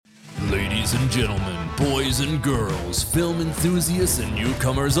Ladies and gentlemen, boys and girls, film enthusiasts and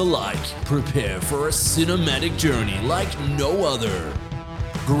newcomers alike, prepare for a cinematic journey like no other.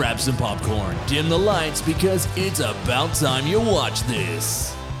 Grab some popcorn, dim the lights, because it's about time you watch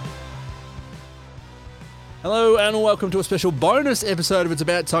this. Hello and welcome to a special bonus episode of It's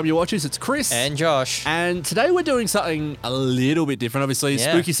About Time You Watch This. It's Chris. And Josh. And today we're doing something a little bit different. Obviously,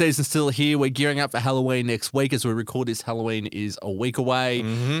 spooky season's still here. We're gearing up for Halloween next week. As we record this, Halloween is a week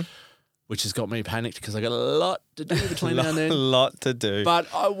away, which has got me panicked because I got a lot to do between now and then. A lot to do.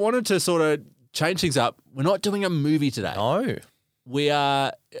 But I wanted to sort of change things up. We're not doing a movie today. No. We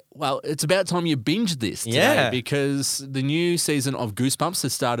are, well, it's about time you binged this today because the new season of Goosebumps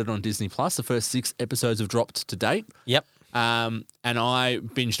has started on Disney+. The first 6 episodes have dropped to date. Yep. And I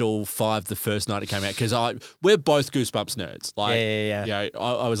binged all 5 the first night it came out because we're both Goosebumps nerds. Like, Yeah. You know,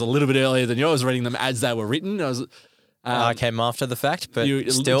 I was a little bit earlier than you. I was reading them as they were written. I came after the fact, but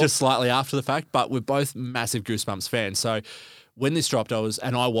still. Just slightly after the fact, but we're both massive Goosebumps fans. So when this dropped, I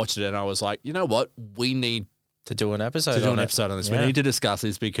watched it and I was like, you know what? We need to do an episode on this. Yeah. We need to discuss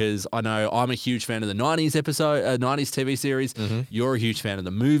this because I know I'm a huge fan of the 90s '90s TV series. You're a huge fan of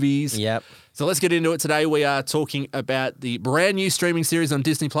the movies. Yep. So let's get into it today. We are talking about the brand new streaming series on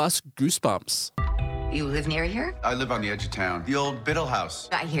Disney+, Goosebumps. You live near here? I live on the edge of town. The old Biddle house.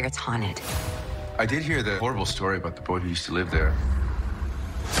 I hear it's haunted. I did hear the horrible story about the boy who used to live there.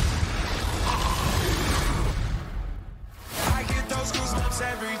 I get those goosebumps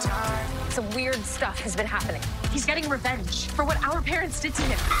every time. Some weird stuff has been happening. He's getting revenge for what our parents did to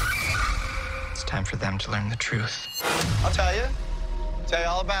him. It's time for them to learn the truth. I'll tell you. Tell you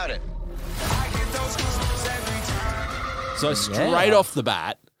all about it. I get those goosebumps every time. So straight off the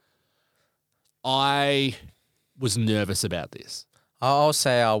bat, I was nervous about this. I'll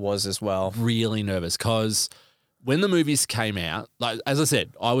say I was as well. Really nervous because when the movies came out, like as I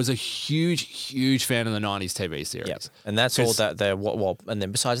said, I was a huge fan of the 90s TV series. Yep. And that's all that there was. And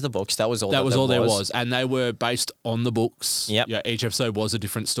then besides the books, that was all that was all there was. And they were based on the books. Yep. Yeah, each episode was a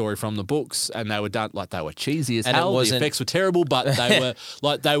different story from the books, and they were done like they were cheesy as and hell. The effects were terrible, but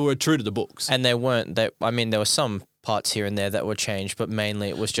they were true to the books. And they weren't. There were some parts here and there that were changed, but mainly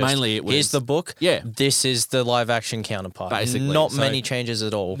it was just here's the book. Yeah. This is the live action counterpart. Basically. Not many changes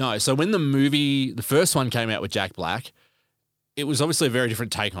at all. No. So when the first one came out with Jack Black, it was obviously a very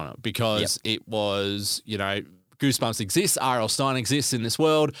different take on it because it was, you know, Goosebumps exists, R.L. Stine exists in this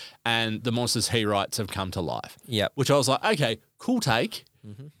world, and the monsters he writes have come to life. Yep. Which I was like, okay, cool take,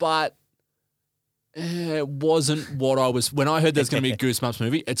 but it wasn't what I was, when I heard there's going to be a Goosebumps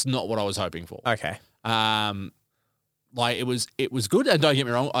movie, it's not what I was hoping for. Okay. Like it was good, and don't get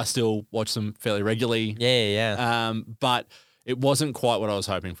me wrong, I still watch them fairly regularly. Yeah. But it wasn't quite what I was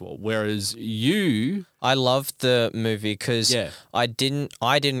hoping for. Whereas I loved the movie because I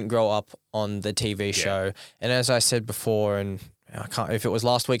didn't grow up on the TV show, and as I said before, and I can't if it was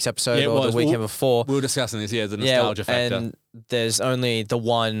last week's episode or the weekend before. We were discussing this, the nostalgia factor. And there's only the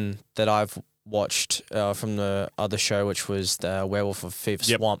one that I've watched from the other show, which was the Werewolf of Fever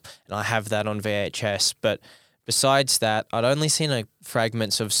Swamp, and I have that on VHS. But besides that, I'd only seen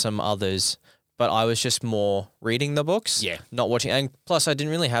fragments of some others, but I was just more reading the books, not watching. And plus, I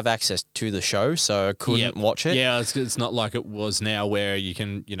didn't really have access to the show, so I couldn't watch it. Yeah, it's not like it was now where you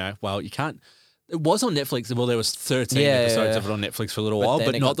can, you can't. It was on Netflix. Well, there was 13 episodes of it on Netflix for a little while,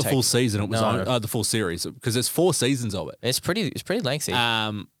 but not the full season. It was on the full series because there's 4 seasons of it. It's pretty lengthy.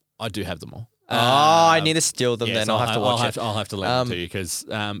 I do have them all. I need to steal them. Then so I'll have to watch it. I'll have to lend them to you because.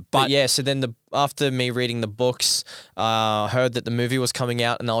 But yeah, so then after me reading the books, heard that the movie was coming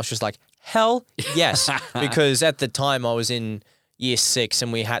out, and I was just like, hell yes, because at the time I was in year 6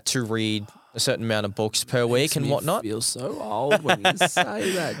 and we had to read a certain amount of books per week and whatnot. I feel so old when you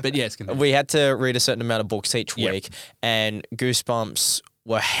say that. But yes, we had to read a certain amount of books each week, and Goosebumps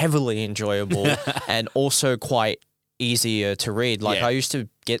were heavily enjoyable and also quite easier to read. Like I used to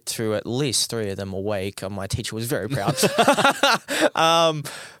get through at least 3 of them a week, and my teacher was very proud.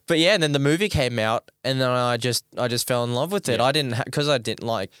 But yeah, and then the movie came out, and then I just fell in love with it. I didn't because I didn't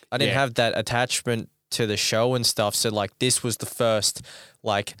have that attachment to the show and stuff. So like this was the first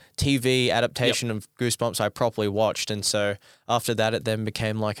like TV adaptation of Goosebumps I properly watched, and so after that it then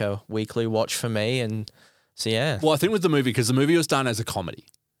became like a weekly watch for me. And so Well, I think with the movie, because the movie was done as a comedy.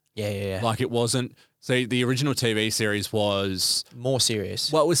 Yeah. Like it wasn't. So the original TV series was more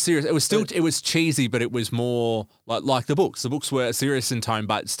serious. Well, it was serious. It was still it was cheesy, but it was more like the books. The books were serious in tone,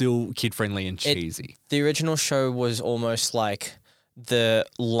 but still kid friendly and cheesy. The original show was almost like the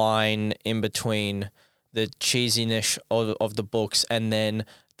line in between the cheesiness of the books and then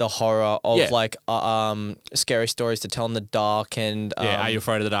the horror of Yeah. like scary stories to tell in the dark and Are You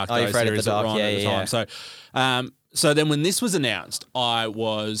Afraid of the Dark? Are You Those Afraid of the series that were Dark? on Yeah, at the yeah, time. So then when this was announced, I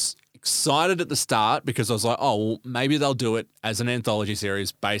was excited at the start because I was like, oh, well, maybe they'll do it as an anthology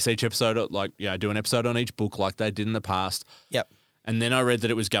series, base each episode, do an episode on each book like they did in the past. Yep. And then I read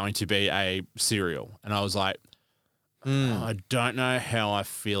that it was going to be a serial. And I was like, I don't know how I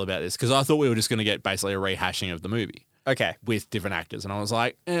feel about this because I thought we were just going to get basically a rehashing of the movie Okay. with different actors. And I was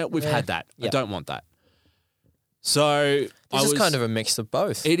like, we've had that. I Yep. don't want that. So This is kind of a mix of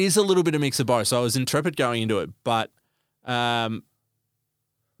both. it is a little bit of mix of both. So I was intrepid going into it. But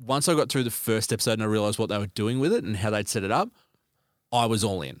once I got through the first episode and I realized what they were doing with it and how they'd set it up, I was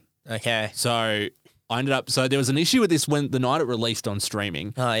all in. Okay. So I ended up, so there was an issue with this when the night it released on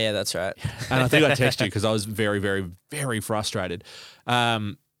streaming. Oh, yeah, that's right. And I think I texted you because I was very, very, very frustrated.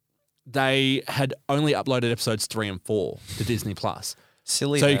 They had only uploaded episodes 3 and 4 to Disney Plus.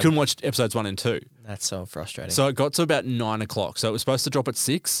 Silly. So you man. couldn't watch episodes 1 and 2. That's so frustrating. So it got to about 9 o'clock. So it was supposed to drop at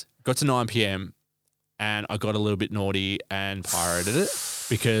 6, got to 9 p.m. and I got a little bit naughty and pirated it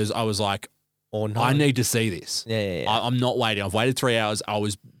because I was like, or no. I need to see this. Yeah. I'm not waiting. I've waited 3 hours. I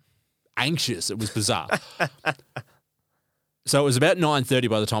was anxious. It was bizarre. So it was about 9:30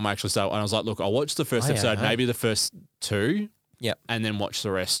 by the time I actually started. And I was like, look, I'll watch the first episode, maybe the first 2, and then watch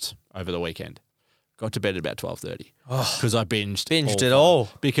the rest over the weekend. Got to bed at about 12:30 because I binged it all.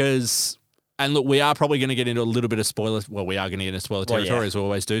 Because, and look, we are probably going to get into a little bit of spoilers. Well, we are going to get into spoiler territory as we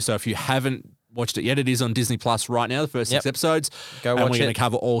always do. So if you haven't watched it yet, it is on Disney Plus right now, the first 6 episodes. Go and watch we're going it. to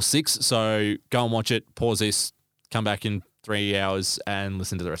cover all 6. So go and watch it, pause this, come back in 3 hours and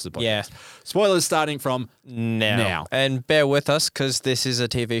listen to the rest of the podcast. Yeah. Spoilers starting from now. And bear with us because this is a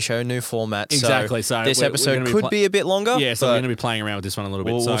TV show, new format. Exactly. So this we're episode gonna be could be a bit longer. Yeah, so we're but going to be playing around with this one a little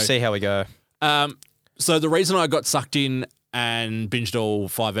bit. we'll see how we go. So the reason I got sucked in and binged all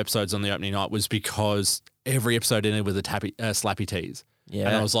 5 episodes on the opening night was because every episode ended with a Slappy tease. Yeah.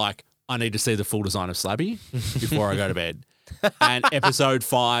 And I was like, I need to see the full design of Slappy before I go to bed. And episode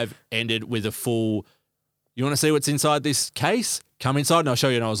 5 ended with a full, you want to see what's inside this case? Come inside and I'll show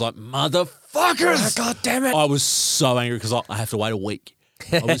you. And I was like, motherfuckers! God damn it. I was so angry because I have to wait a week.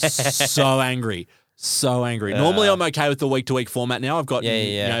 I was so angry. So angry. Normally I'm okay with the week-to-week format now. I've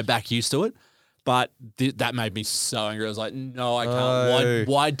gotten back used to it. But that made me so angry. I was like, no, I can't.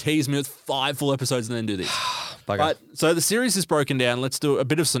 Why tease me with 5 full episodes and then do this? But so the series is broken down. Let's do a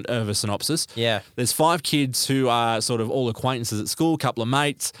bit of a synopsis. Yeah. There's 5 kids who are sort of all acquaintances at school, a couple of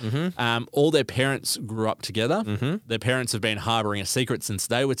mates. Mm-hmm. All their parents grew up together. Mm-hmm. Their parents have been harboring a secret since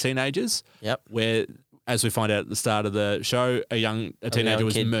they were teenagers. Yep. Where, as we find out at the start of the show, a teenager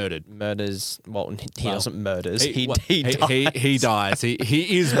was murdered. He doesn't murders. He dies. He dies.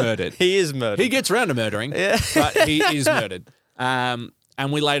 He is murdered. He is murdered. He gets around to murdering, but he is murdered. And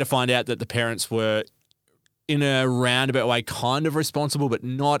we later find out that the parents were, in a roundabout way, kind of responsible, but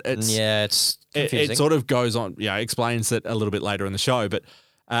not. It's confusing. It sort of goes on, explains it a little bit later in the show, but.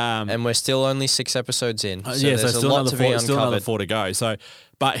 And we're still only 6 episodes in. So so there's a lot to be uncovered. Still another 4 to go. So,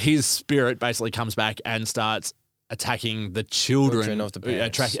 but his spirit basically comes back and starts attacking the children of the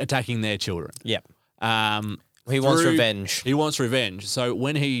parents. attacking their children. Yep. He wants revenge. He wants revenge. So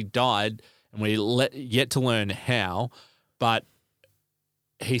when he died, and we yet to learn how, but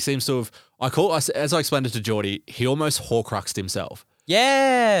he seems to have. As I explained it to Geordie, he almost Horcruxed himself.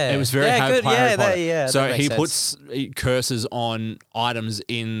 Yeah. It was very Harry Potter. So that he makes puts curses on items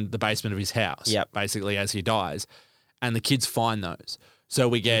in the basement of his house, basically, as he dies. And the kids find those. So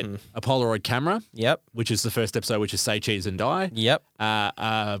we get a Polaroid camera, which is the first episode, which is Say Cheese and Die. Yep.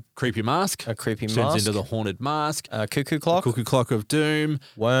 A creepy mask. Turns into the haunted mask. Cuckoo clock. Cuckoo clock of doom.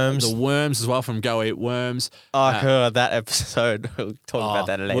 Worms. The worms as well from Go Eat Worms. That episode. We'll talk about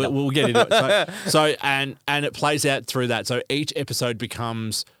that later. We'll get into it. So and it plays out through that. So each episode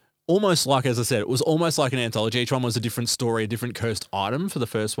becomes almost like, as I said, it was almost like an anthology. Each one was a different story, a different cursed item for the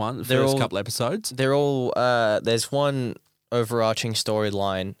first couple episodes. They're all, there's one overarching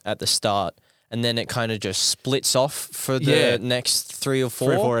storyline at the start, and then it kind of just splits off for the next 3 or 4.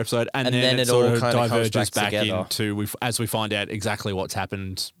 3 or 4 episodes, and then it all sort of kind of comes diverges back together. into as we find out exactly what's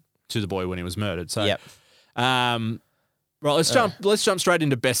happened to the boy when he was murdered. So, right, let's jump straight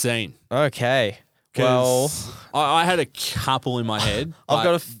into best scene. Okay. Well, I had a couple in my head. I've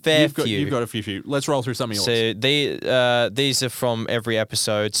got a fair few. You've got a few. Let's roll through some of yours. So these are from every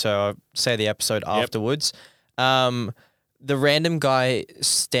episode. So I'll say the episode afterwards. The random guy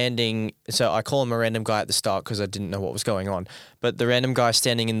standing, so I call him a random guy at the start because I didn't know what was going on, but the random guy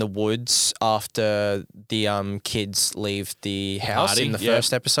standing in the woods after the kids leave the house party, in the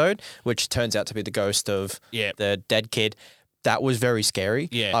first episode, which turns out to be the ghost of the dead kid. that was very scary.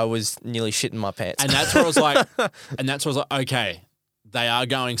 Yeah. I was nearly shitting my pants. And that's where I was like, okay, they are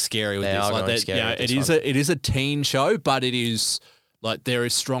going scary with They this. are Like going scary with this it is a teen show, but it is like there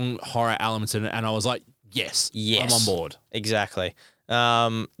is strong horror elements in it. And I was like, yes, I'm on board. Exactly.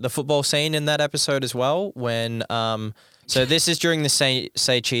 The football scene in that episode as well, when so this is during the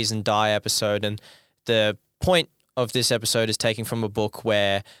Say Cheese and Die episode, and the point of this episode is taken from a book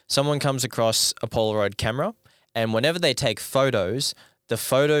where someone comes across a Polaroid camera, and whenever they take photos, the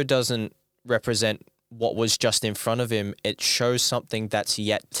photo doesn't represent what was just in front of him. It shows something that's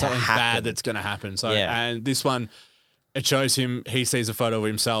yet to Something happen. bad that's going to happen. So, Yeah. and this one, it shows him, he sees a photo of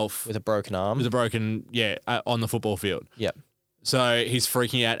himself With a broken arm. on the football field. Yep. So he's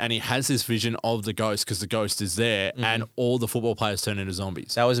freaking out and he has this vision of the ghost because the ghost is there and all the football players turn into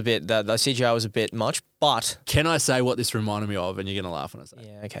zombies. That was a bit, the CGI was a bit much, but. Can I say what this reminded me of? And you're going to laugh when I say it.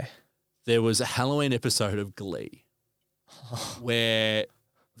 Yeah, okay. There was a Halloween episode of Glee where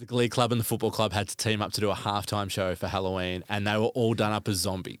the Glee Club and the football club had to team up to do a halftime show for Halloween, and they were all done up as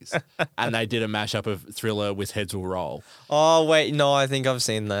zombies. And they did a mashup of Thriller with Heads Will Roll. Oh, wait, no, I think I've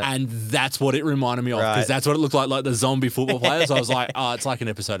seen that. And that's what it reminded me of, because Right. that's what it looked like the zombie football players. I was like, oh, it's like an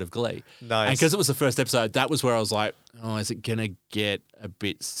episode of Glee. Nice. And because it was the first episode, that was where I was like, oh, is it going to get a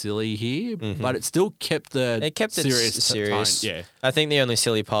bit silly here? But it still kept It kept it serious. serious. Tone. Yeah. I think the only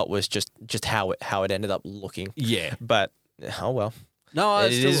silly part was just how it ended up looking. Yeah. But, oh well. No,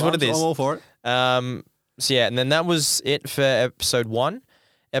 It is what it is. I'm all for it. So yeah, and then that was it for episode 1.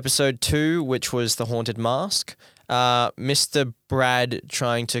 Episode 2, which was the haunted mask. Mr. Brad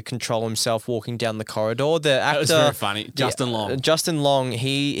trying to control himself walking down the corridor. The actor, That was very funny. Justin Long. Justin Long.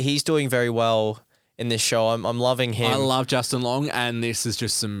 He's doing very well in this show. I'm loving him. I love Justin Long, and this has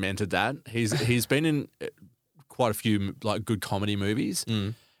just cemented that. He's been in quite a few like good comedy movies,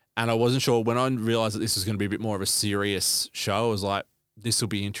 and I wasn't sure when I realized that this was going to be a bit more of a serious show. I was like, this will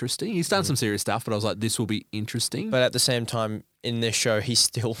be interesting. He's done some serious stuff, but I was like, this will be interesting. But at the same time, in this show, he's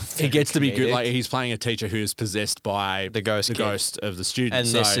still he gets to be good. comedic. Like he's playing a teacher who is possessed by The ghost kid. ghost of the student. And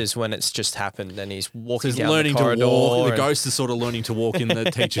so, this is when it's just happened, and he's so walking he's down learning the to corridor. walk. The and- ghost is sort of learning to walk in the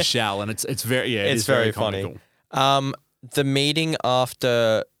teacher's shell, and it's very it It's is very comical. funny. The meeting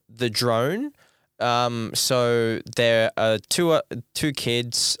after the drone. So there are two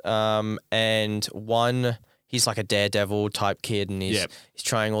kids, and one he's like a daredevil type kid, and he's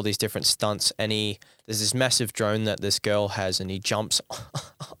trying all these different stunts. And there's this massive drone that this girl has, and he jumps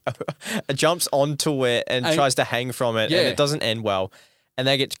onto it and tries to hang from it, and it doesn't end well. And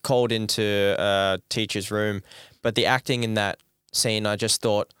they get called into a teacher's room, but the acting in that scene, I just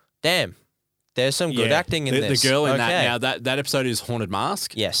thought, damn. There's some good acting in this. The girl in Okay. that that episode is Haunted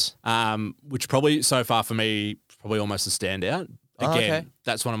Mask. Yes. Which probably so far for me probably almost a standout. Again, okay.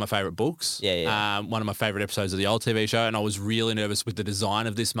 That's one of my favorite books. Yeah. One of my favorite episodes of the old TV show, and I was really nervous with the design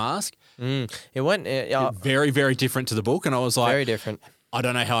of this mask. It went Very, very different to the book, and I was like, very different. I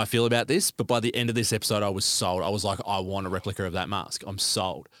don't know how I feel about this, but by the end of this episode, I was sold. I was like, I want a replica of that mask. I'm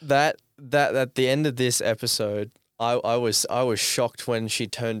sold. That at the end of this episode, I was shocked when she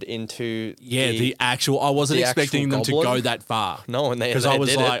turned into the actual. I wasn't the expecting actual them to goblin. go that far. No, when they because I was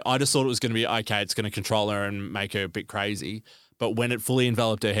did like, it. I just thought it was going to be okay. It's going to control her and make her a bit crazy. But when it fully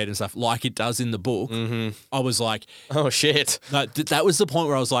enveloped her head and stuff, like it does in the book, I was like, oh shit. no, that was the point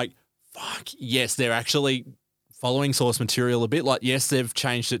where I was like, fuck, yes, they're actually following source material a bit. Like, yes, they've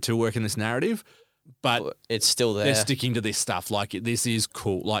changed it to work in this narrative, but It's still there. they're sticking to this stuff. Like, this is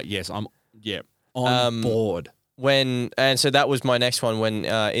cool. Like, yes, I'm on board. And so that was my next one when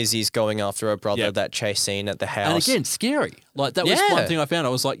Izzy's going after her brother, Yep. that chase scene at the house. And again, scary. Like that was Yeah. one thing I found.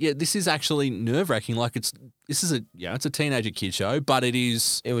 I was like, yeah, this is actually nerve wracking. Like it's a teenager kid show, but it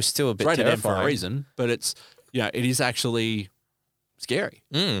is it was still a bit rated M for terrifying. a reason. But it is actually scary.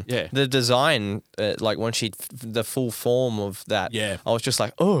 Yeah. The design, like when the full form of that, Yeah. I was just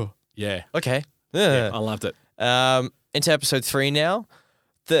like, oh, Yeah. okay. Yeah. I loved it. Into episode 3 now.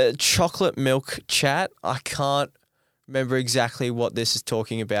 The chocolate milk chat. I can't remember exactly what this is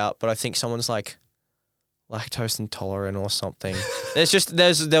talking about, but I think someone's like lactose intolerant or something.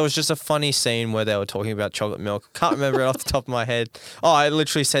 There was just a funny scene where they were talking about chocolate milk. Can't remember it off the top of my head. Oh, it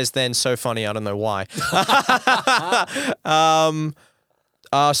literally says then so funny. I don't know why.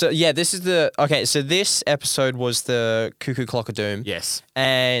 So yeah, so this episode was the Cuckoo Clock of Doom. Yes.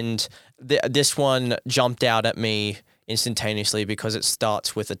 And this one jumped out at me instantaneously because it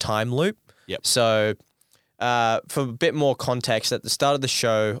starts with a time loop. Yep. So for a bit more context, at the start of the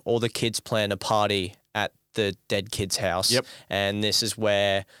show, all the kids plan a party at the dead kid's house. Yep. And this is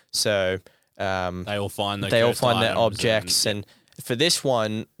where They all find they all find their objects. And for this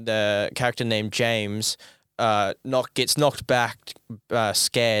one, the character named James gets knocked back,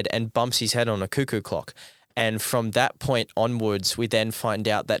 scared, and bumps his head on a cuckoo clock. And from that point onwards, we then find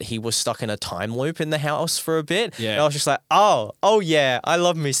out that he was stuck in a time loop in the house for a bit. Yeah. And I was just like, oh yeah, I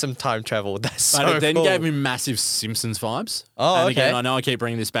love me some time travel. That's so But it then cool. gave me massive Simpsons vibes. Oh, and okay. again, I know I keep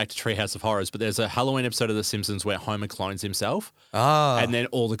bringing this back to Treehouse of Horrors, but there's a Halloween episode of The Simpsons where Homer clones himself. And then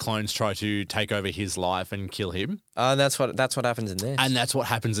all the clones try to take over his life and kill him. And that's what happens in this. And that's what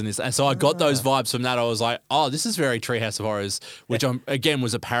happens in this. And so I got those vibes from that. I was like, oh, this is very Treehouse of Horrors, which again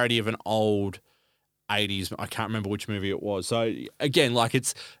was a parody of an old 80s. I can't remember which movie it was. So again, like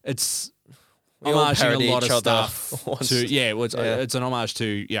it's We all homaging parody a lot each of other stuff once. to it's an homage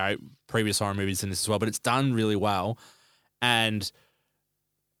to previous horror movies in this as well, but it's done really well. And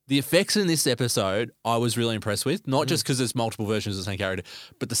the effects in this episode I was really impressed with, not just because there's multiple versions of the same character,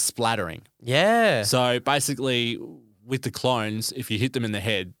 but the splattering. Yeah. So basically with the clones, if you hit them in the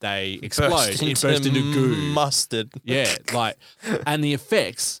head, they explode. Burst It bursts into goo. Mustard. Yeah, and the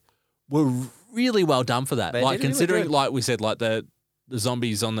effects were really well done for that. They Like did really considering, good. like we said, like the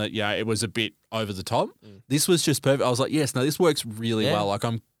zombies on the it was a bit over the top. This was just perfect. I was like, yes, no, this works really well. Like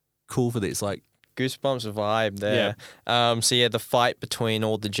I'm cool for this. Like Goosebumps vibe there. So the fight between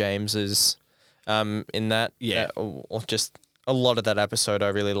all the Jameses, in that, or just a lot of that episode I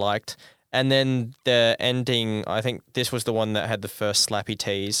really liked. And then the ending, I think this was the one that had the first slappy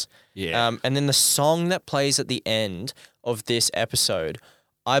tease. Yeah. And then the song that plays at the end of this episode,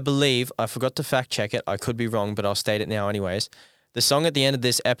 I believe, I forgot to fact check it, I could be wrong, but I'll state it now anyways. The song at the end of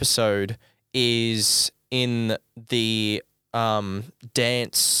this episode is in the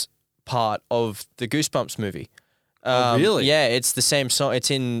dance part of the Goosebumps movie. Oh, really? Yeah, it's the same song.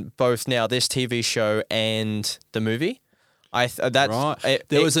 It's in both now this TV show and the movie.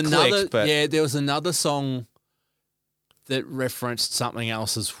 There was another song that referenced something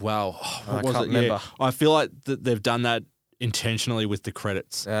else as well. I can't remember. I feel like they've done that intentionally with the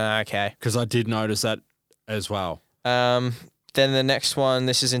credits. Okay. Because I did notice that as well. Then the next one,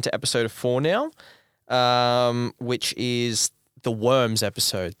 this is into episode 4 now, which is the worms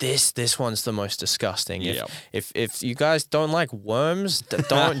episode. This one's the most disgusting. If you guys don't like worms,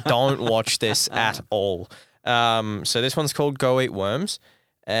 don't watch this at all. So this one's called Go Eat Worms,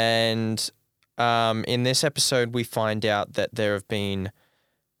 and in this episode we find out that there's been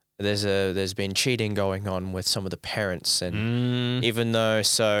cheating going on with some of the parents, and even though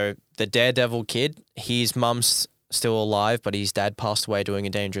the Daredevil kid, his mum's still alive, but his dad passed away doing a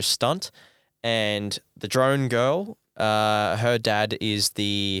dangerous stunt, and the drone girl, her dad is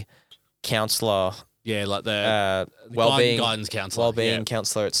the counselor. Yeah, like the guidance counselor. Well-being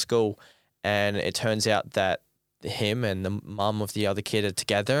counselor at school. And it turns out that him and the mum of the other kid are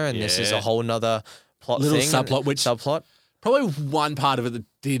together, and this is a whole nother little thing. subplot. Probably one part of it that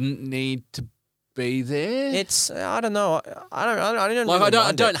didn't need to be there. It's I don't know. I don't like. really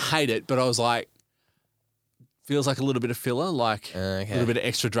I don't hate it, but I was like, feels like a little bit of filler, like a little bit of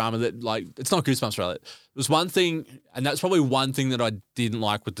extra drama that like it's not Goosebumps related. It was one thing, and that's probably one thing that I didn't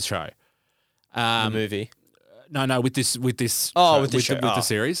like with the show. The movie. No, with this. With the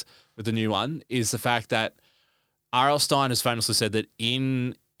series, with the new one, is the fact that R.L. Stine has famously said that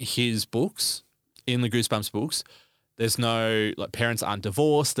in his books, in the Goosebumps books, there's no parents aren't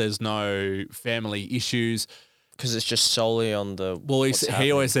divorced. There's no family issues because it's just solely on the. Well,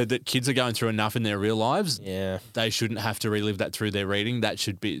 he always said that kids are going through enough in their real lives. Yeah, they shouldn't have to relive that through their reading. This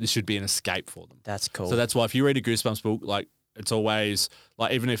should be an escape for them. That's cool. So that's why if you read a Goosebumps book, like it's always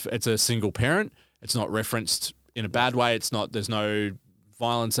like even if it's a single parent, it's not referenced in a bad way. It's not. There's no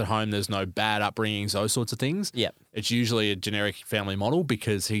violence at home. There's no bad upbringings. Those sorts of things. Yeah, it's usually a generic family model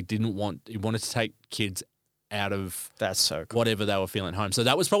because he wanted to take kids out of whatever they were feeling at home. So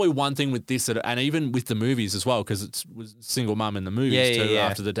that was probably one thing with this, and even with the movies as well, because it was single mum in the movies too.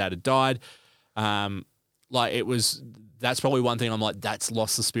 After the dad had died, that's probably one thing I'm like, that's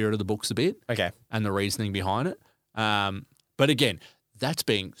lost the spirit of the books a bit. Okay, and the reasoning behind it. But again, that's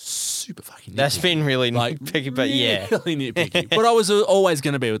being super fucking nitpicky. That's been really nitpicky, but really nitpicky. But I was always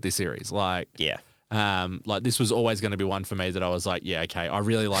going to be with this series, like this was always going to be one for me that I was like, yeah, okay, I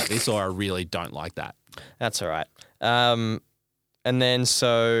really like this, or I really don't like that. That's all right. And then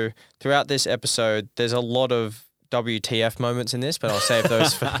so throughout this episode, there's a lot of WTF moments in this, but I'll save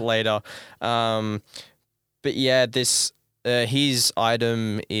those for later. But yeah, this his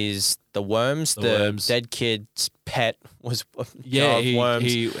item is the worms. The worms. Dead kid's pet was worms.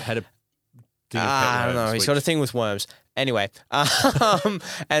 He had a thing of I don't know. He's got a thing with worms. Anyway,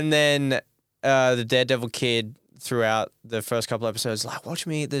 and then the Daredevil kid throughout the first couple episodes like, watch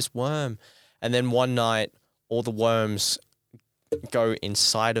me eat this worm. And then one night, all the worms go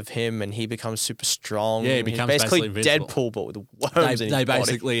inside of him, and he becomes super strong. Yeah, he He's becomes basically basically invincible. Deadpool, but with worms. in his They body.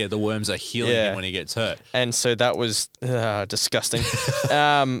 basically, the worms are healing Yeah. him when he gets hurt. And so that was disgusting.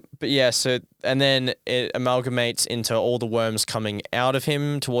 But yeah, so and then it amalgamates into all the worms coming out of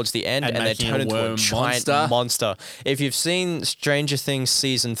him towards the end, And and they making turn a into a worm giant monster. If you've seen Stranger Things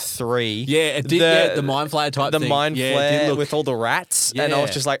season 3, Yeah, it did. The mind flare type the thing. mind Yeah, it flare did look- with all the rats, and I was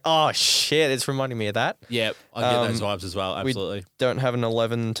Yeah. just like, oh shit, it's reminding me of that. Yeah, I get those vibes as well. Absolutely. Don't have an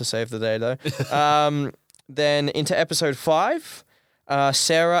 11 to save the day though. Then into episode 5.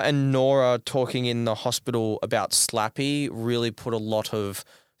 Sarah and Nora talking in the hospital about Slappy really put a lot of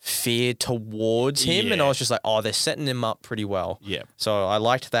fear towards him, and I Yeah. was just like, oh, they're setting him up pretty well. Yeah. So I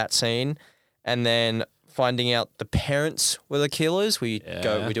liked that scene. And then finding out the parents were the killers, we do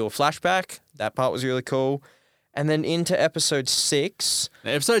a flashback. That part was really cool. And then into episode 6.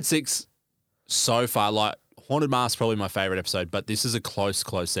 Now, episode 6, so far, like Haunted Mask, probably my favorite episode, but this is a close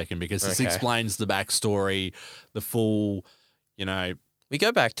second because this Okay. explains the backstory, the full, We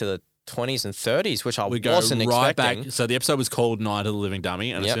go back to the 20s and 30s, which I we go wasn't right expecting. back. So the episode was called Night of the Living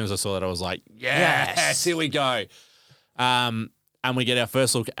Dummy, and as Yep. soon as I saw that, I was like, Yes. yes, here we go. And we get our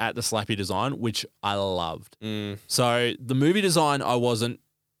first look at the Slappy design, which I loved. So the movie design I wasn't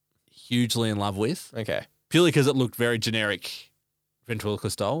hugely in love with, Okay. purely because it looked very generic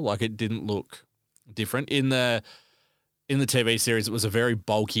ventriloquist style. Like it didn't look different. In the TV series, it was a very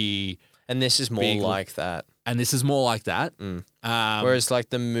bulky, And this is more Big- like that. and this is more like that. Whereas like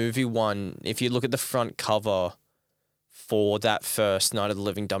the movie one, if you look at the front cover for that first Night of the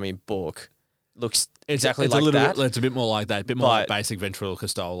Living Dummy book, looks exactly it's like a little that. bit, it's a bit more like that, a bit more like But- basic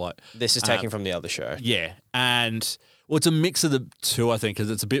ventriloquist style. Like This is taken from the other show. yeah, and well, it's a mix of the two, I think, because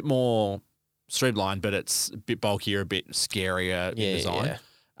it's a bit more streamlined, but it's a bit bulkier, a bit scarier in design.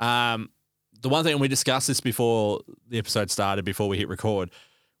 The one thing, and we discussed this before the episode started, before we hit record,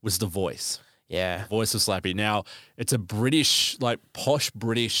 was the voice. Yeah. Voice of Slappy. Now, it's a British, like posh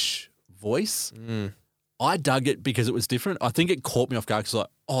British voice. I dug it because it was different. I think it caught me off guard because like,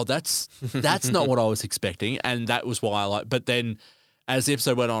 oh, that's not what I was expecting. And that was why I like, but then as the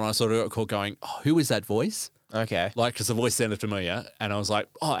episode went on, I sort of got caught going, oh, who is that voice? Okay. Like, because the voice sounded familiar. And I was like,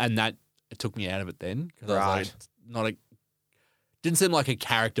 oh, and that, it took me out of it then. 'Cause I was like, Right. it's not a, didn't seem like a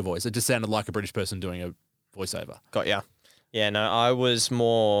character voice. It just sounded like a British person doing a voiceover. Got ya. Yeah, no, I was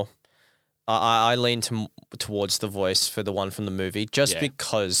more. I leaned towards the voice for the one from the movie just Yeah.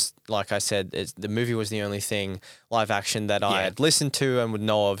 because, like I said, the movie was the only thing live action that I Yeah. had listened to and would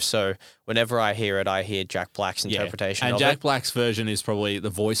know of. So whenever I hear it, I hear Jack Black's interpretation And of Jack it. Black's version is probably, the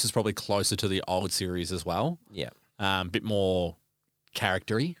voice is probably closer to the old series as well. Yeah. Bit more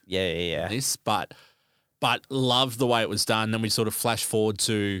charactery. Yeah. This, but loved the way it was done. Then we sort of flash forward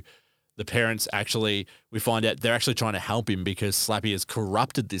to the parents. Actually, we find out they're actually trying to help him because Slappy has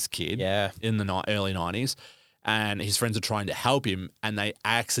corrupted this kid. Yeah. In the early 90s, and his friends are trying to help him, and they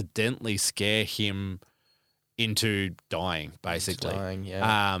accidentally scare him into dying, basically. Dying,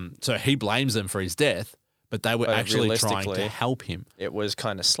 yeah. So he blames them for his death, but they were But actually trying to realistically- help him. It was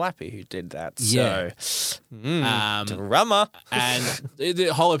kind of Slappy who did that. Yeah. So, drama. And the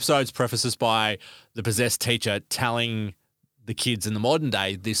whole episode's prefaces by the possessed teacher telling the kids in the modern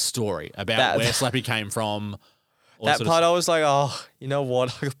day this story about That- where Slappy came from. all That sort of part, stuff. I was like, oh, you know what?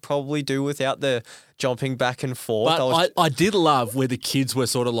 I could probably do without the jumping back and forth. But I did love where the kids were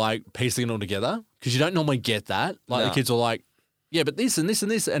sort of like piecing it all together because you don't normally get that. Like No. the kids were like, yeah, but this and this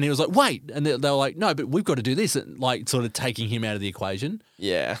and this. And he was like, wait. And they were like, no, but we've got to do this. And like sort of taking him out of the equation.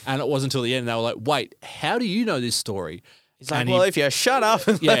 yeah. And it wasn't until the end they were like, wait, how do you know this story? He's like, And well, if you shut up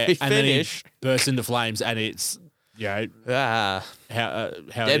and let me and then he finish. bursts into flames and it's, you know, Ah,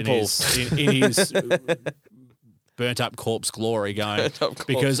 how Deadpool. in his burnt up corpse glory going Burnt up corpse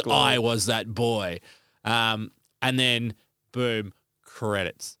because glory. I was that boy. And then boom,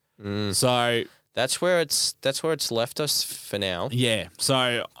 credits. Mm. So that's where it's left us for now. yeah,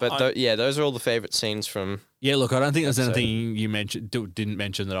 so But those are all the favorite scenes from yeah. Look, I don't think there's episode. anything you didn't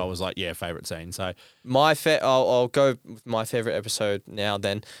mention that I was like, yeah, favorite scene. So my I'll go with my favorite episode now.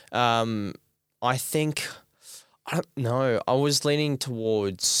 Then, I think I don't know. I was leaning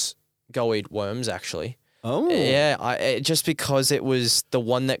towards Go Eat Worms actually. Yeah, just because it was the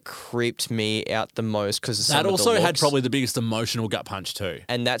one that creeped me out the most because that also had probably the biggest emotional gut punch too.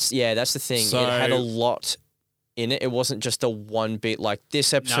 and that's the thing. So- It had a lot in it. It wasn't just a one bit like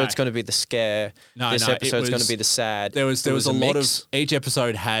this episode's going to be the scare. No, this no, it episode's going was- to be the sad. There was a lot mix. of each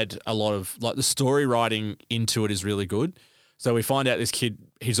episode had a lot of like the story writing into it is really good. So we find out this kid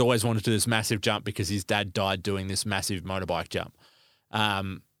he's always wanted to do this massive jump because his dad died doing this massive motorbike jump.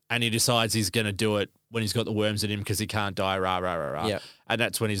 and he decides he's going to do it when he's got the worms in him because he can't die, rah, rah, rah, rah. Yep. And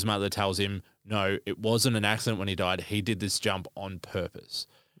that's when his mother tells him, no, it wasn't an accident when he died. He did this jump on purpose,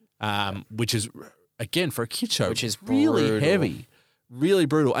 which is, again, for a kid show, Which is really brutal. heavy, really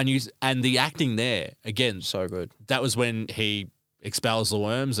brutal. And the acting there, again, So good. that was when he expels the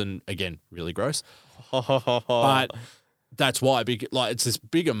worms and, again, really gross. But that's why, it's this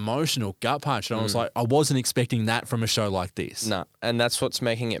big emotional gut punch. And I was like, I wasn't expecting that from a show like this. No, and that's what's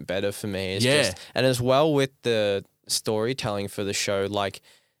making it better for me. Is Yeah. just, and as well with the storytelling for the show, like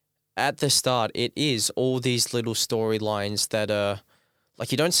at the start, it is all these little storylines that are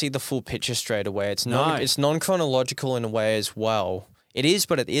like you don't see the full picture straight away. It's it's non-chronological in a way as well. It is,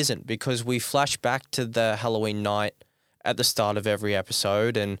 but it isn't, because we flash back to the Halloween night at the start of every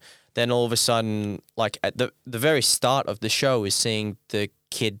episode, and then all of a sudden, like at the very start of the show is seeing the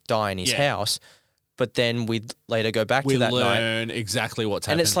kid die in his house, but then we later go back to that night. We learn exactly what's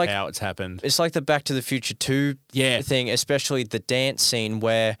happened, it's like, how it's happened. It's like the Back to the Future 2 thing, especially the dance scene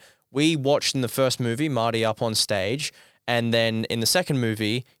where we watched in the first movie Marty up on stage, and then in the second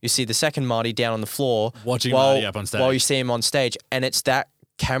movie you see the second Marty down on the floor watching Marty up on stage while you see him on stage, and it's that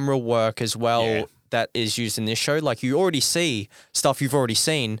camera work as well. Yeah. That is used in this show. Like you already see stuff you've already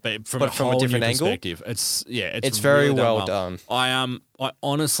seen, but from a different angle. Perspective. It's very really well done. I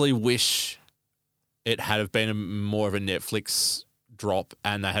honestly wish it had have been more of a Netflix drop,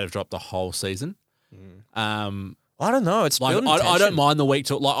 and they had have dropped the whole season. I don't know. It's like building I don't tension. mind the week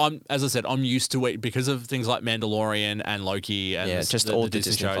to as I said, I'm used to it because of things like Mandalorian and Loki and just all the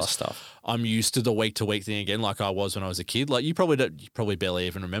Disney shows. Plus stuff. I'm used to the week to week thing again, like I was when I was a kid. Like you probably barely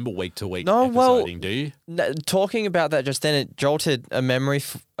even remember week to week episoding, do you? Talking about that just then, it jolted a memory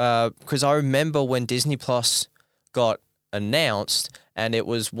because I remember when Disney Plus got announced and it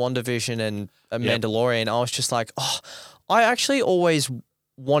was WandaVision and Mandalorian. I was just like, I actually always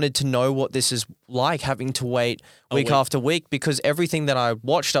wanted to know what this is like, having to wait week after week, because everything that I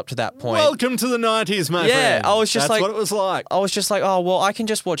watched up to that point. Welcome to the 90s, my friend. I was just That's like, what it was like. I was just like, oh well, I can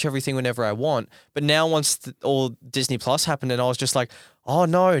just watch everything whenever I want. But now once all Disney Plus happened, and I was just like, oh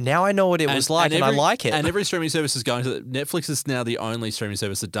no, now I know what it was like, and I like it. And every streaming service is going to Netflix is now the only streaming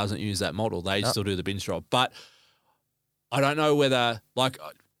service that doesn't use that model. They still do the binge drop, but I don't know whether, like,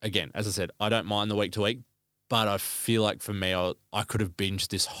 again, as I said, I don't mind the week to week. But I feel like for me, I could have binged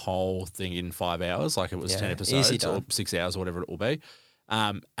this whole thing in 5 hours, like it was 10 episodes or 6 hours or whatever it will be,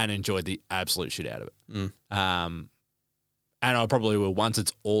 and enjoyed the absolute shit out of it. And I probably will, once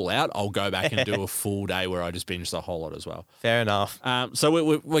it's all out, I'll go back and do a full day where I just binge the whole lot as well. Fair enough. So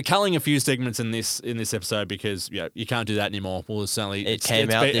we're culling a few segments in this episode because you can't do that anymore. Well, it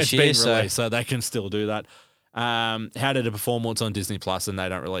came out this year, year, so they can still do that. How did it perform? Well, it's on Disney Plus, and they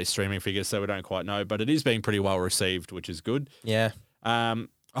don't release streaming figures, so we don't quite know. But it is being pretty well received, which is good. Yeah. I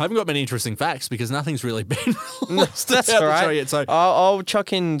haven't got many interesting facts because nothing's really been released. That's all right. Yet, so I'll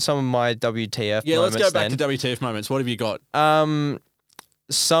chuck in some of my WTF. yeah, let's moments go back then. to WTF moments. What have you got?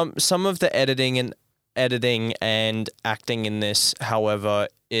 Some of the editing and acting in this, however,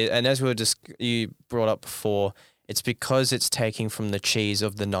 and as you brought up before, it's because it's taking from the cheese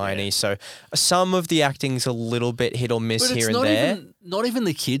of the 90s. So some of the acting's a little bit hit or miss But here it's and there. not even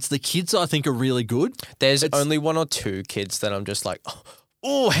the kids. The kids, I think, are really good. There's only one or two kids that I'm just like,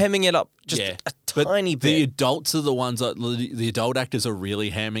 hemming it up just a tiny bit. The adults are the ones that the adult actors are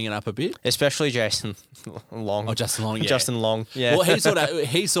really hamming it up a bit. Especially Jason Long. Oh, Justin Long, yeah. Justin Long, yeah. Well, he sort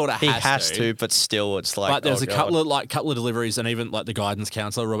of he has to, but still, it's like. But there's a God. couple of deliveries, and even like the guidance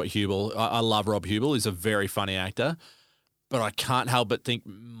counselor, Robert Hubel. I love Rob Hubel. He's a very funny actor, but I can't help but think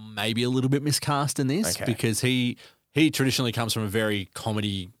maybe a little bit miscast in this because he traditionally comes from a very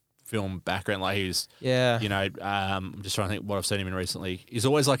comedy film background. Like he's, I'm just trying to think what I've seen him in recently. He's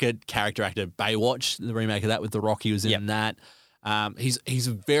always like a character actor. Baywatch, the remake of that with The Rock, he was in that. He's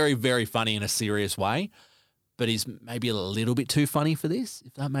very, very funny in a serious way, but he's maybe a little bit too funny for this,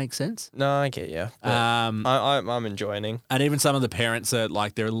 if that makes sense. No, I get you. I'm enjoying. And even some of the parents are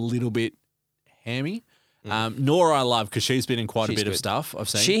like, they're a little bit hammy. Nora I love because she's been in quite a bit of stuff I've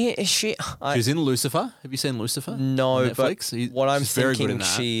seen. She was in Lucifer. Have you seen Lucifer? No, on Netflix? but what I'm She's very good thinking in that.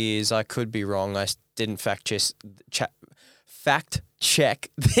 she is, I could be wrong. I didn't fact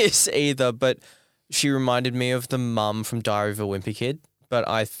check this either, but she reminded me of the mum from Diary of a Wimpy Kid, but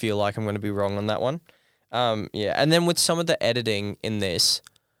I feel like I'm going to be wrong on that one. And then with some of the editing in this,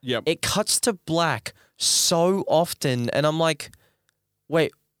 it cuts to black so often, and I'm like,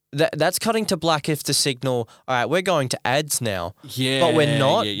 wait, that's cutting to black if the signal, all right, we're going to ads now. Yeah. But we're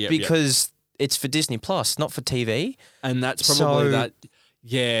not because it's for Disney Plus, not for TV. And that's probably that.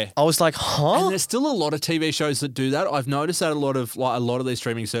 Yeah. I was like, huh? And there's still a lot of TV shows that do that. I've noticed that a lot of these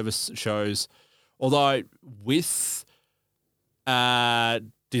streaming service shows, although with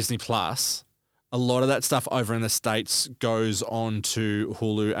Disney Plus, a lot of that stuff over in the States goes on to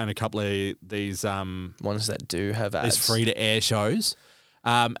Hulu and a couple of these ones that do have ads. These free to air shows.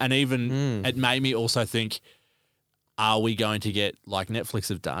 And even it made me also think, are we going to get, like Netflix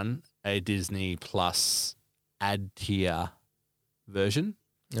have done, a Disney Plus ad tier version?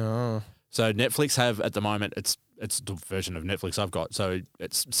 Oh. So Netflix have at the moment, it's the version of Netflix I've got. So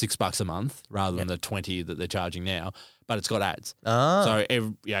it's $6 a month rather than the 20 that they're charging now, but it's got ads. Ah. So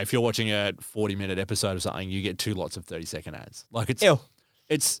if you're watching a 40-minute episode of something, you get 2 lots of 30-second ads. Like it's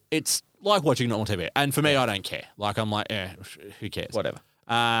like watching normal TV. And for me, I don't care. Like I'm like, who cares? Whatever.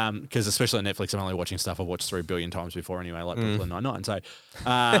 Because especially on Netflix, I'm only watching stuff I've watched 3 billion times before anyway, like Brooklyn Nine-Nine. So,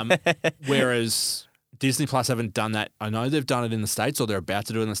 whereas Disney Plus haven't done that. I know they've done it in the States or they're about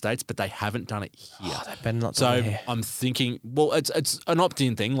to do it in the States, but they haven't done it here. Oh, they better not do so it here. I'm thinking, well, it's an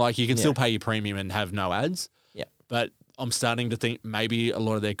opt-in thing. Like you can still pay your premium and have no ads. Yeah. But I'm starting to think maybe a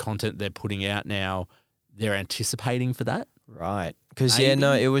lot of their content they're putting out now, they're anticipating for that. Right. Because,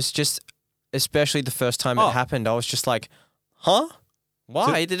 it was just, especially the first time it happened, I was just like, huh?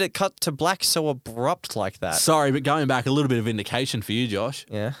 Why did it cut to black so abrupt like that? Sorry, but going back, a little bit of indication for you, Josh.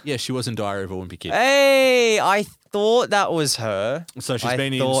 Yeah. Yeah, she was in Diary of a Wimpy Kid. Hey, I thought that was her. So she's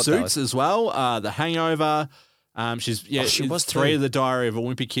been in Suits as well, The Hangover. She was 3 of the Diary of a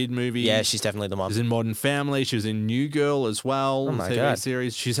Wimpy Kid movies. Yeah, she's definitely the mom. She's in Modern Family. She was in New Girl as well. Oh my TV God.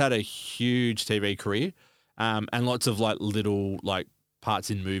 series. She's had a huge TV career, and lots of like little like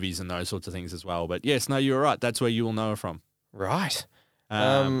parts in movies and those sorts of things as well. But yes, no, you were right. That's where you will know her from. Right.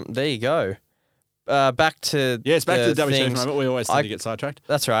 There you go. Back to back to the WTF things. moment. We always tend to get sidetracked.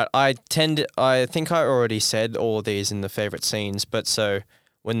 That's right. I think I already said all these in the favorite scenes, but so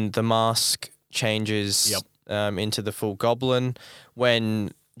when the mask changes into the full goblin,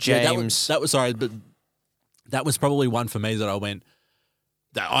 when James that was probably one for me that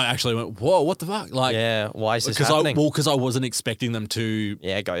I actually went, whoa, what the fuck? Like, why is this happening? Because I wasn't expecting them to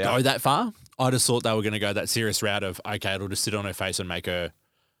go that far. I just thought they were going to go that serious route of, okay, it'll just sit on her face and make her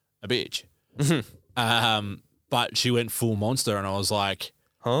a bitch. But she went full monster, and I was like,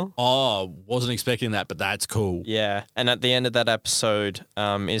 huh? Oh, wasn't expecting that, but that's cool. Yeah, and at the end of that episode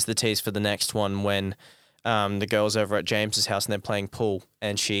is the tease for the next one when the girl's over at James's house and they're playing pool,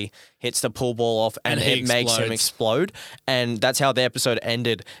 and she hits the pool ball off and it makes him explode. And that's how the episode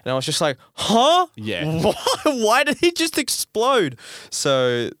ended. And I was just like, huh? Yeah. Why did he just explode?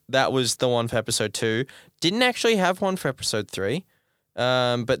 So that was the one for episode 2. Didn't actually have one for episode 3.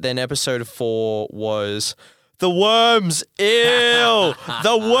 But then episode 4 was the worms. Ew.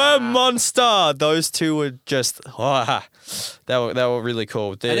 The worm monster. Those two were just, they were really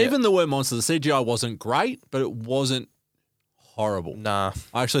cool. And even the worm monster, the CGI wasn't great, but it wasn't horrible. Nah.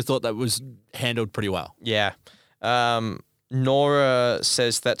 I actually thought that was handled pretty well. Yeah. Nora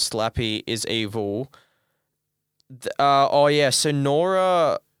says that Slappy is evil. So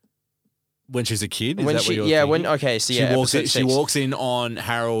Nora... When she's a kid, is when that she, what you're thinking? She walks in on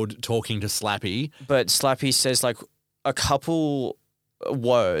Harold talking to Slappy. But Slappy says like a couple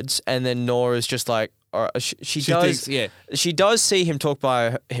words, and then Nora's just like, she does see him talk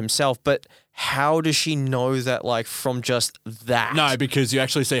by himself, but how does she know that like from just that? No, because you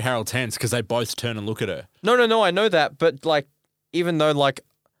actually see Harold tense because they both turn and look at her. No, I know that, but like even though like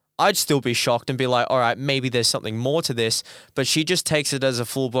I'd still be shocked and be like, all right, maybe there's something more to this. But she just takes it as a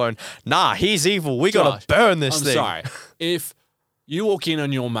full-blown, nah, he's evil. We got to burn this thing. I'm sorry. If you walk in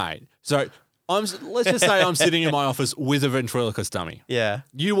on your mate, so let's just say I'm sitting in my office with a ventriloquist dummy. Yeah.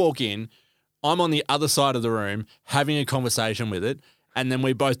 You walk in, I'm on the other side of the room having a conversation with it, and then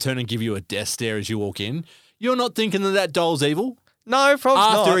we both turn and give you a death stare as you walk in. You're not thinking that doll's evil? No, probably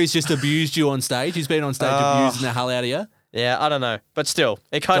not. After he's just abused you on stage. He's been on stage abusing the hell out of you. Yeah, I don't know. But still,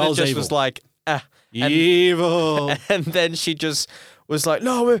 it kind of just evil. was like, evil. And then she just was like,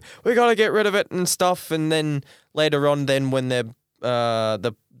 no, we got to get rid of it and stuff. And then later on, then when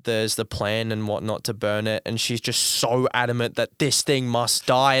there's the plan and whatnot to burn it, and she's just so adamant that this thing must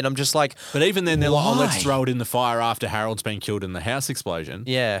die. And I'm just like, but even then, they're like, oh, let's why? throw it in the fire after Harold's been killed in the house explosion.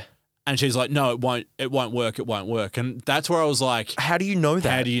 Yeah. And she's like, no, it won't work. And that's where I was like, how do you know that?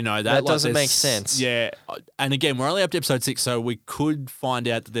 How do you know that? That doesn't make sense. Yeah. And again, we're only up to episode 6, so we could find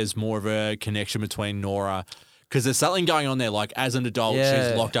out that there's more of a connection between Nora, because there's something going on there. Like, as an adult,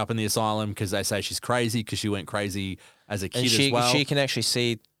 she's locked up in the asylum because they say she's crazy because she went crazy as a kid as well. She can actually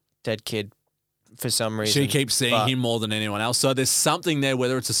see dead kid for some reason. She keeps seeing him more than anyone else. So there's something there,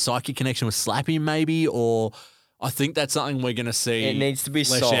 whether it's a psychic connection with Slappy maybe, or I think that's something we're going to see. It needs to be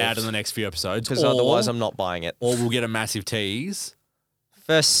flesh solved. out in the next few episodes. Because otherwise I'm not buying it. Or we'll get a massive tease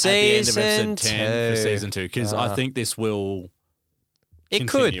For at season the end of episode 10 for 2. season 2. Because I think this will It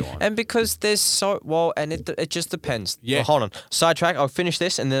could. continue on. And because there's and it just depends. Yeah. Well, hold on. Sidetrack. I'll finish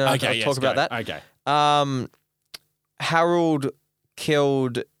this and then I'll talk about that. Okay. Harold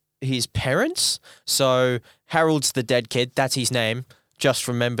killed his parents. So Harold's the dead kid. That's his name. Just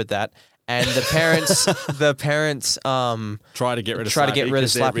remembered that. And the parents Try to get rid of Slappy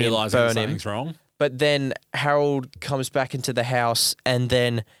and realizing burn him. something's wrong. But then Harold comes back into the house and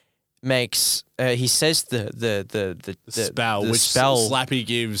then makes he says the Spell, which Slappy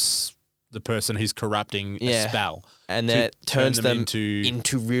gives the person he's corrupting a spell. And then it turns them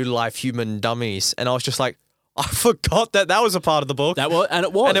into real life human dummies. And I was just like, I forgot that was a part of the book. And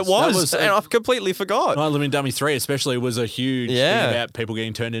it was. And I completely forgot. Night Living Dummy 3 especially was a huge thing about people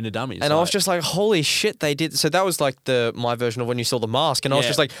getting turned into dummies. And I was just like, holy shit, they did. So that was like my version of when you saw The Mask. And I was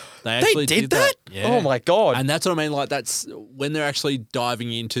just like, they actually did that? Yeah. Oh my God. And that's what I mean. Like, that's when they're actually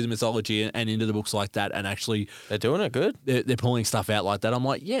diving into the mythology and into the books like that, and actually they're doing it good. They're pulling stuff out like that. I'm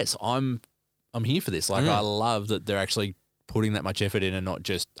like, yes, I'm here for this. Like, I love that they're actually putting that much effort in and not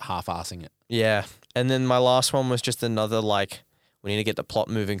just half-assing it. Yeah. And then my last one was just another, like, we need to get the plot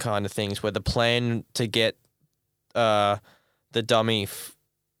moving kind of things where the plan to get the dummy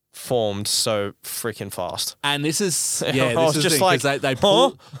formed so freaking fast. And this is, I this was is just the thing, like,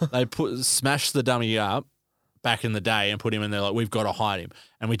 they smashed the dummy up back in the day and put him in there like, we've got to hide him.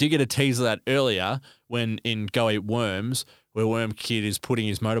 And we did get a teaser of that earlier when in Go Eat Worms, where Worm Kid is putting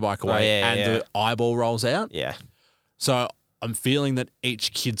his motorbike away the eyeball rolls out. Yeah. So I'm feeling that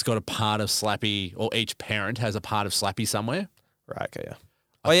each kid's got a part of Slappy, or each parent has a part of Slappy somewhere. Right, okay, yeah.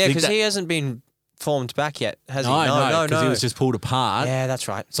 Oh, yeah, because he hasn't been formed back yet, has he? No, because he was just pulled apart. Yeah, that's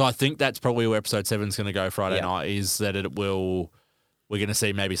right. So I think that's probably where episode 7 is going to go Friday night, is that we're going to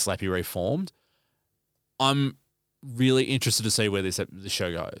see maybe Slappy reformed. I'm really interested to see where the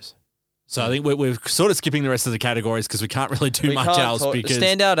show goes. So I think we're sort of skipping the rest of the categories because we can't really do much else. Because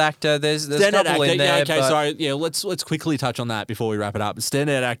standout actor, there's a couple in there. Yeah, okay, sorry. Yeah, let's quickly touch on that before we wrap it up.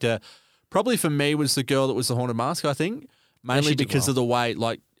 Standout actor, probably for me, was the girl that was the Haunted Mask, I think. Mainly because of the way,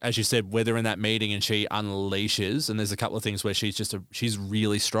 like, as you said, where they're in that meeting and she unleashes, and there's a couple of things where she's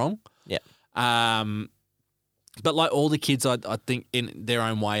really strong. Yeah. But like all the kids, I think in their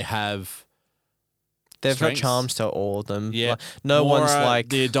own way have... They've strengths. got charms to all of them. Yeah. Like, no Nora, one's like...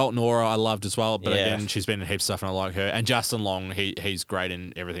 The adult Nora I loved as well, but again, she's been in heaps of stuff and I like her. And Justin Long, he's great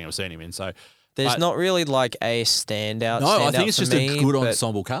in everything I've seen him in. So there's not really like a standout. No, I think it's just a good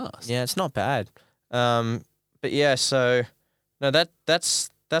ensemble cast. Yeah, it's not bad. But yeah, so no,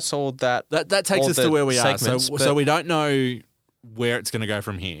 that's all that. That takes us to where we are. So we don't know where it's going to go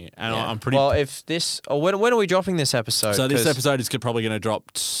from here. And I'm pretty... Well, if this... when are we dropping this episode? So this episode is probably going to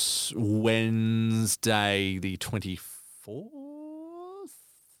drop Wednesday the 24th?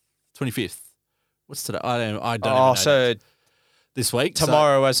 25th. What's today? I don't even know. So this week?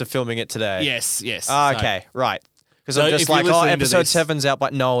 Tomorrow as of filming it today? Yes. Okay, right. Because I'm just like, episode 7's out,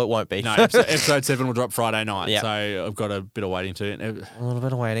 but no, it won't be. No, episode 7 will drop Friday night. Yep. So I've got a bit of waiting to. A little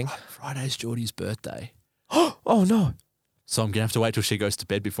bit of waiting. Friday's Geordie's birthday. Oh, no. So I'm going to have to wait till she goes to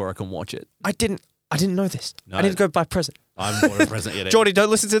bed before I can watch it. I didn't know this. No. I need to go buy a present. I haven't bought a present yet. Geordie, don't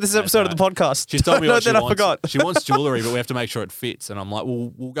listen to this episode of the podcast. She's told me what she wants. I forgot. She wants jewellery, but we have to make sure it fits. And I'm like,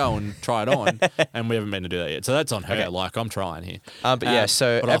 well, we'll go and try it on. And we haven't been to do that yet. So that's on her. Okay. Like, I'm trying here. But yeah,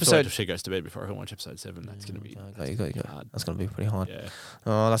 so but episode... I'll have to wait till she goes to bed before I can watch episode 7. That's going to be hard. That's going to be pretty hard. Yeah.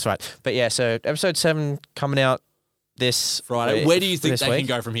 Oh, that's right. But yeah, so episode 7 coming out this Friday. Where do you think they can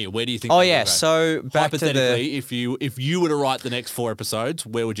go from here? Where do you think? Oh yeah, so back to hypothetically, if you were to write the next 4 episodes,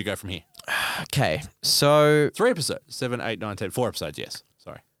 where would you go from here? Okay, so 3 episodes, 7, 8, 9, 10, 4 episodes. Yes,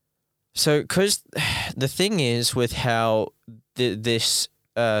 sorry. So because the thing is with how this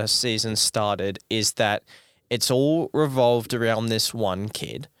season started is that it's all revolved around this one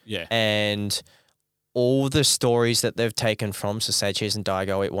kid. Yeah, and all the stories that they've taken from Say Cheese and Die,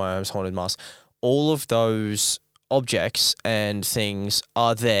 Go Eat Worms, Haunted Mask, all of those objects and things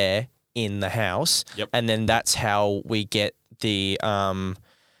are there in the house. Yep. And then that's how we get the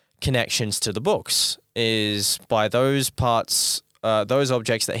connections to the books is by those parts, those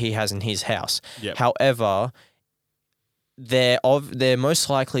objects that he has in his house. Yep. However, they're most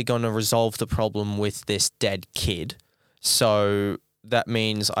likely going to resolve the problem with this dead kid. So that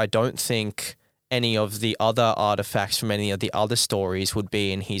means I don't think any of the other artifacts from any of the other stories would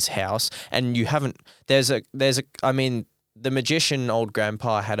be in his house. And I mean, the magician old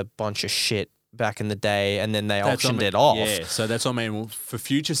grandpa had a bunch of shit back in the day, and then they That's what I auctioned mean. it off. Yeah, so that's what I mean. For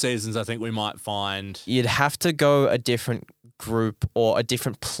future seasons, I think we might find... You'd have to go a different group or a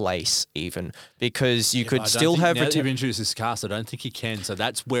different place even, because you could still have... Now that you've introduced this cast, I don't think you can, so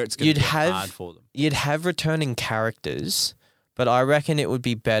that's where it's going to be hard for them. You'd have returning characters, but I reckon it would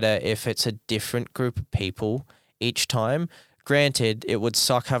be better if it's a different group of people each time. Granted, it would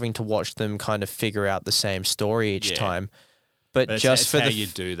suck having to watch them kind of figure out the same story each time. But just for how the you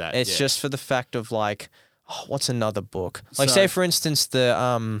do that. it's just for the fact of like, what's another book? Like, So- say for instance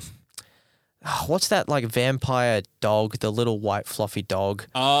the what's that like vampire dog, the little white fluffy dog?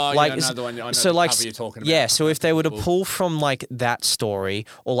 Oh, like, yeah, I know the one. I know so the like, cover you're talking about. yeah. So if they were to Book. pull from like that story,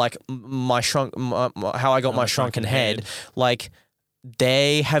 or like how I got my shrunken head, like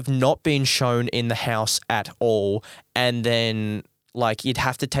they have not been shown in the house at all, and then. Like, you'd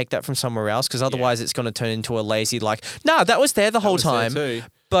have to take that from somewhere else, because otherwise it's going to turn into a lazy, like, no, that was there the whole was there time. too.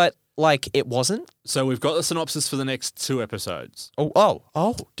 But, like, it wasn't. So we've got the synopsis for the next 2 episodes.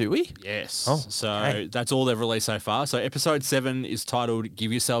 Oh, do we? Yes. Oh, so okay. that's all they've released so far. So episode 7 is titled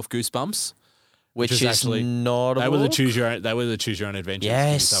 "Give Yourself Goosebumps," Which is actually not a they were the book? choose your own adventure.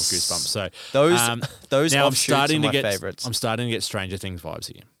 Yes. Give yourself Goosebumps. So Those now offshoots are my favorites. I'm starting to get Stranger Things vibes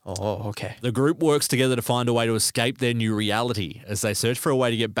here. Oh, okay. The group works together to find a way to escape their new reality. As they search for a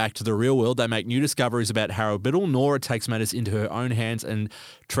way to get back to the real world, they make new discoveries about Harold Biddle. Nora takes matters into her own hands and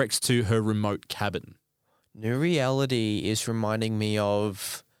treks to her remote cabin. New reality is reminding me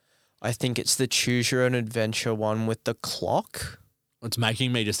of, I think it's the Choose Your Own Adventure one with the clock. It's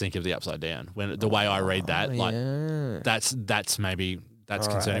making me just think of the Upside Down when the way I read that. Like yeah. that's All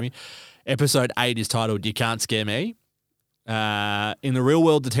concerning me. Episode 8 is titled "You Can't Scare Me." In the real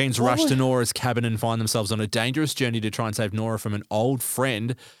world, the teens rush to Nora's cabin and find themselves on a dangerous journey to try and save Nora from an old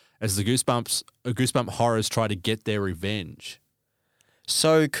friend as the Goosebump horrors try to get their revenge.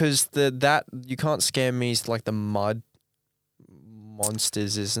 So, because that You Can't Scare Me is like the mud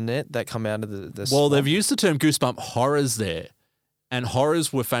monsters, isn't it? That come out of the Well, swamp? they've used the term Goosebump horrors there. And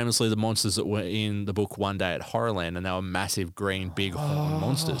horrors were famously the monsters that were in the book One Day at Horrorland, and they were massive, green, big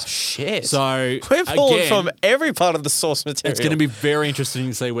monsters. Shit. So, We're pulling again, from every part of the source material. it's going to be very interesting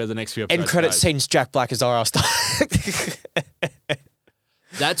to see where the next few episodes End credit go. scenes, Jack Black as R.L. Stein.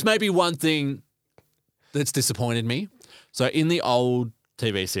 That's maybe one thing that's disappointed me. So in the old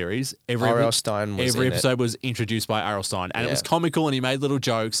TV series, R.L. Stein was every in it. episode was introduced by R.L. Stein, and it was Yeah. comical, and he made little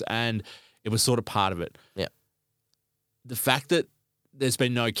jokes, and it was sort of part of it. Yeah. The fact that there's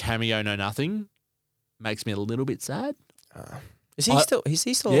been no cameo, no nothing, makes me a little bit sad. Is he still? Is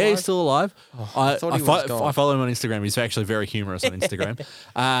he still? Yeah, alive? he's still alive. Oh, I thought he was gone. I follow him on Instagram. He's actually very humorous on Instagram.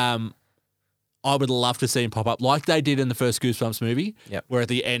 I would love to see him pop up like they did in the first Goosebumps movie, Yep. where at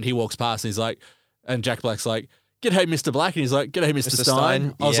the end he walks past and he's like, and Jack Black's like, "G'day, Mr. Black," and he's like, "G'day, Mr.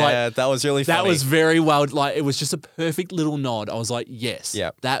 Stein." I was yeah, like, that was really funny. that was very well, like it was just a perfect little nod. I was like, yes,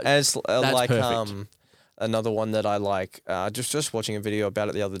 Yeah, that's like perfect. Another one that I like. Just watching a video about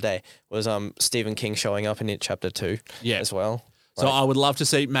it the other day was Stephen King showing up in it chapter 2. Yeah. as well. So I would love to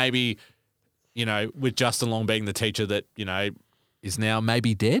see maybe, with Justin Long being the teacher that is now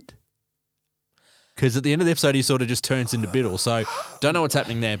maybe dead. Because at the end of the episode, he sort of just turns into Biddle. So don't know what's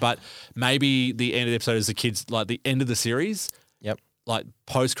happening there. But maybe the end of the episode is the kids, like the end of the series. Yep. Like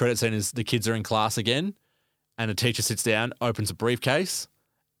post-credit scene is the kids are in class again and the teacher sits down, opens a briefcase,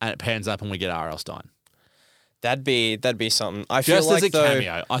 and it pans up and we get R.L. Stein. That'd be something. I Just feel as like a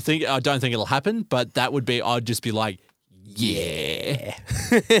cameo. I don't think it'll happen, but that would be, I'd just be like, yeah.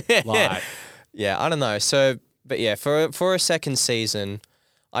 Like, yeah, I don't know. So, but yeah, for a second season,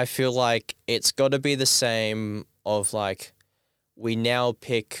 I feel like it's got to be the same of like we now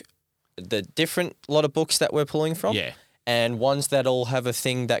pick the different lot of books that we're pulling from. yeah. And ones that all have a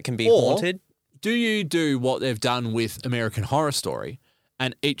thing that can be Or- haunted. Do you do what they've done with American Horror Story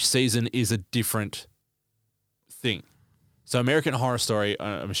and each season is a different thing? So American Horror Story,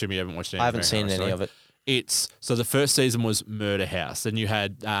 I'm assuming you haven't watched any I haven't American seen Horror any Story. of it. It's so the first season was Murder House. Then you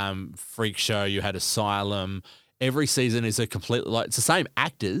had Freak Show, you had Asylum. Every season is a completely it's the same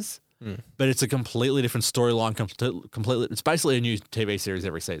actors, but it's a completely different storyline. Completely, it's basically a new TV series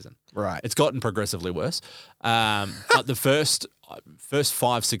every season. Right. It's gotten progressively worse. But the first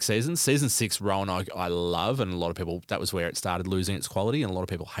 5-6 seasons, season 6, Rowan, I love, and a lot of people, that was where it started losing its quality, and a lot of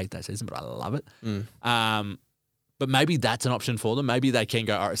people hate that season, but I love it. But maybe that's an option for them. Maybe they can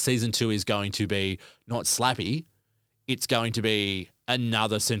go, all right, season 2 is going to be not Slappy, it's going to be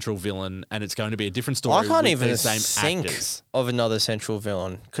another central villain, and it's going to be a different story. I can't with even the same think actors. of another central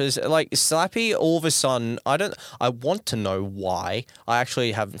villain because, like, Slappy, all of a sudden, I want to know why. I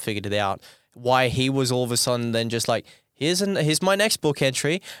actually haven't figured it out. Why he was all of a sudden then just like here's my next book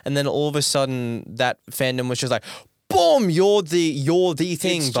entry, and then all of a sudden that fandom was just like, boom, you're the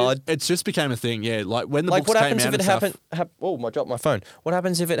thing, bud. It's just became a thing, yeah. Like when the Like, books what came happens out if it and stuff, happened? Oh, I dropped my phone. What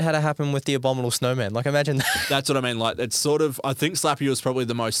happens if it had to happen with the Abominable Snowman? Like, imagine that. That's what I mean. Like, it's sort of, I think Slappy was probably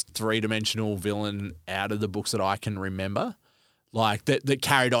the most three-dimensional villain out of the books that I can remember. Like, that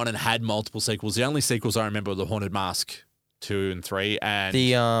carried on and had multiple sequels. The only sequels I remember were The Haunted Mask 2 and 3 and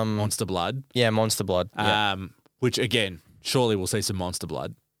The Monster Blood. Yeah, Monster Blood. Yeah. Which, again, surely we'll see some Monster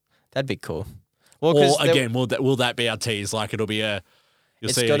Blood. That'd be cool. Well, Or, again, will that be our tease? Like, it'll be you'll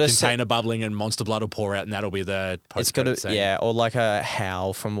It's see a gotta container bubbling and Monster Blood will pour out and that'll be the it's got post-credit to, scene. yeah, or like a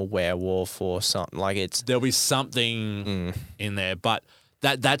howl from a werewolf or something. Like, it's There'll be something in there, but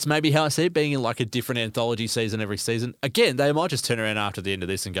that's maybe how I see it, being in like a different anthology season every season. Again, they might just turn around after the end of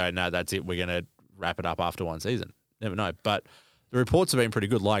this and go, no, that's it. We're going to wrap it up after one season. Never know. But the reports have been pretty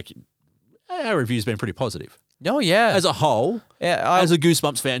good. Like, our review's been pretty positive. oh yeah, As a whole, yeah. as a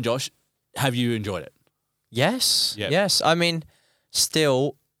Goosebumps fan, Josh, have you enjoyed it? Yes. Yep. Yes. I mean,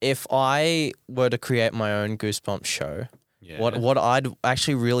 still, if I were to create my own Goosebumps show, Yeah. what I'd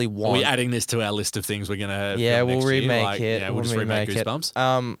actually really Are want. we adding this to our list of things we're going to Yeah, we'll next year? remake Like, it. Yeah, we'll just remake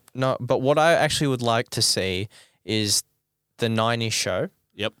Goosebumps. No, but what I actually would like to see is the 90s show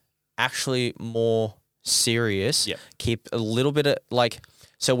Yep. actually more serious. Yep. Keep a little bit of like.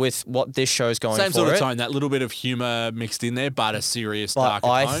 So with what this show's going Same for sort of it, tone, that little bit of humour mixed in there, but a serious, but darker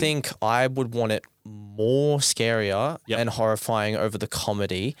I tone. think I would want it more scarier Yep. and horrifying over the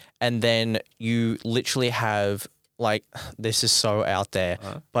comedy, and then you literally have like, this is so out there,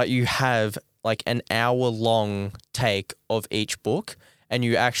 but you have like an hour-long take of each book, and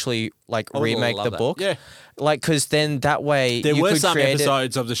you actually like I would remake love the that. book, Yeah. like, because then that way There you were could some create it-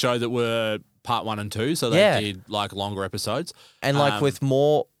 episodes of the show that were part 1 and 2, so they Yeah. did like longer episodes. And like with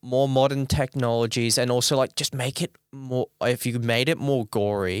more modern technologies, and also like just make it more. If you made it more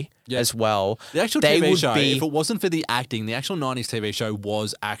gory as well, The actual they TV would show, be, if it wasn't for the acting, the actual 90s TV show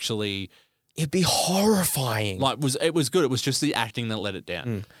was actually it'd be horrifying. like it was good. It was just the acting that let it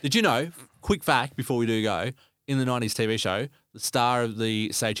down. Did you know? Quick fact before we do go, in the 90s TV show, the star of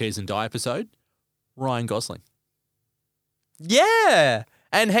the Say Cheese and Die episode, Ryan Gosling. Yeah,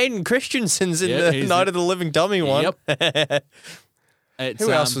 and Hayden Christensen's in Yeah, the he's Night the- of the Living Dummy one. Yep. It's,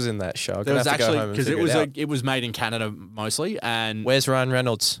 Who else was in that show? I'm There gonna was have to go actually home and because it figure was out. it was made in Canada mostly, and Where's Ryan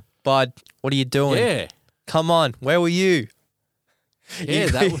Reynolds? Bud, what are you doing? yeah, Come on, where were you? yeah, you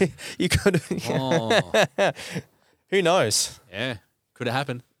that could, was, you could. oh, Who knows? yeah, could have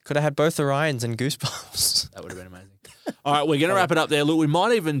happened. Could have had both the Ryans and Goosebumps. That would have been amazing. All right, we're going to wrap it up there. Look, we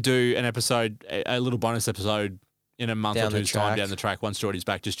might even do an episode, a little bonus episode in a month Down or the two's time track. down the track once Geordie's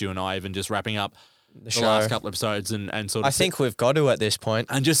back, just you and I, even just wrapping up the show. last couple episodes and sort of I think we've got to at this point.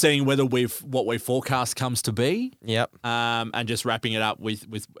 and just seeing whether what we forecast comes to be. Yep. And just wrapping it up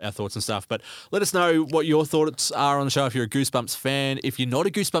with our thoughts and stuff. But let us know what your thoughts are on the show if you're a Goosebumps fan. If you're not a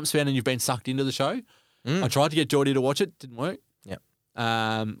Goosebumps fan and you've been sucked into the show, I tried to get Geordie to watch it, didn't work. Yep.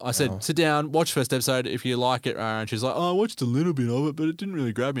 I said, sit down, watch first episode if you like it. And she's like, oh, I watched a little bit of it, but it didn't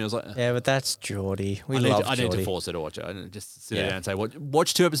really grab me. I was like, Yeah, but that's Geordie. We I love need Geordie. to force her to watch it. I didn't just sit Yeah. down and say,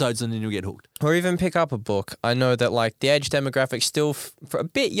 watch 2 episodes and then you'll get hooked. Or even pick up a book. I know that like the age demographic's still for a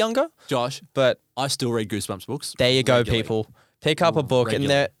bit younger, Josh, but I still read Goosebumps books. there you go, regularly. people. Pick up a book,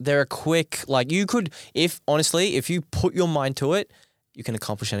 Regularly. and they're a quick. Like, you could, if honestly, if you put your mind to it, you can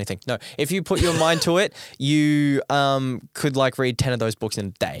accomplish anything. No, if you put your mind to it, you could like read 10 of those books in a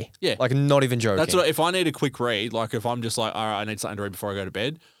day. Yeah. Like, not even joking. That's what, if I need a quick read, like if I'm just like, all right, I need something to read before I go to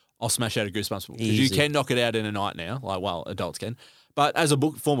bed, I'll smash out a Goosebumps book. Because you Easy. can knock it out in a night now. Like, well, adults can. But as a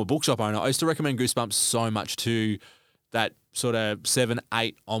former bookshop owner, I used to recommend Goosebumps so much to that sort of 7,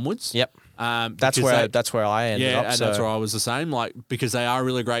 8 onwards. Yep. That's because where I ended up. and so. that's where I was the same. Like, because they are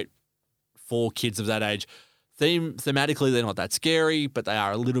really great for kids of that age. Thematically, they're not that scary, but they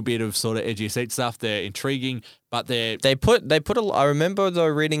are a little bit of sort of edgy seat stuff. They're intriguing, but they're They put I remember though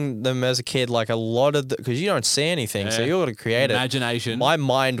reading them as a kid, like a lot of because you don't see anything, so Yeah. you got to create it. imagination. My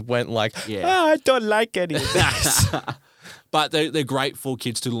mind went like, Yeah. I don't like any of this. But they're great for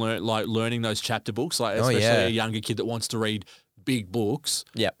kids to learn, like learning those chapter books, like Oh, especially yeah. a younger kid that wants to read big books.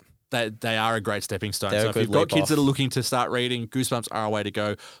 Yep. They are a great stepping stone. They're So a if good you've got leap kids off. that are looking to start reading, Goosebumps are a way to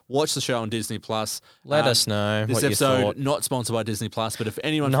go. Watch the show on Disney Plus. Let us know This what you episode thought. not sponsored by Disney Plus, but if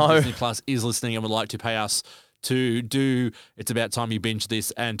anyone No. from Disney Plus is listening and would like to pay us to do It's About Time You Binge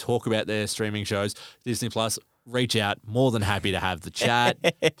This and talk about their streaming shows, Disney Plus, reach out. More than happy to have the chat.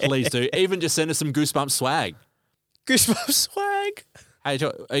 Please do. Even just send us some Goosebumps swag. Goosebumps swag.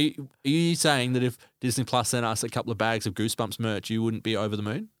 Hey, are you saying that if Disney Plus sent us a couple of bags of Goosebumps merch, you wouldn't be over the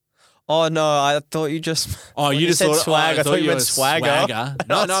moon? Oh no, I thought you just. Oh, when you just said thought swag. I thought you were meant swagger.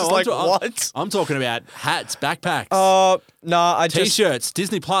 No, I no, was like, what? I'm talking about hats, backpacks, No, I just. T-shirts,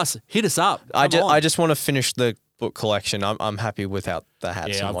 Disney Plus. Hit us up. I Come on. just want to finish the book collection. I'm happy without the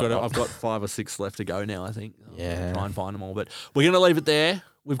hats. Yeah, and I've got 5 or 6 left to go now, I think. Yeah. I'll try and find them all. But we're going to leave it there.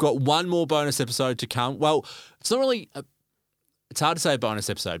 We've got one more bonus episode to come. Well, it's not really it's hard to say a bonus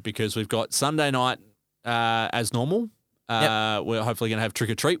episode because we've got Sunday night as normal. We're hopefully going to have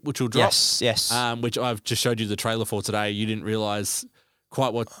Trick or Treat, which will drop. Yes. Which I've just showed you the trailer for today. You didn't realise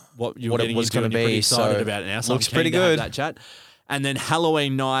quite what you were What it getting was into, and gonna you're pretty be, excited so about it now. So looks I'm keen pretty to have good. that chat. And then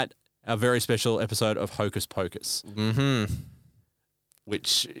Halloween night, a very special episode of Hocus Pocus. Mm-hmm.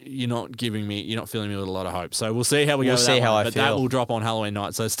 Which you're not filling me with a lot of hope. So we'll see how we go. We'll with see that how one. I But that feel. will drop on Halloween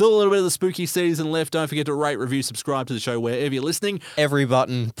night. So still a little bit of the spooky season left. Don't forget to rate, review, subscribe to the show wherever you're listening. Every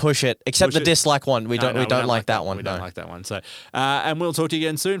button, push it, except Push the it. dislike one. We don't like that one. We don't like that one. So, and we'll talk to you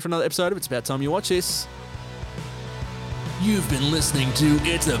again soon for another episode of It's About Time You Watch This. You've been listening to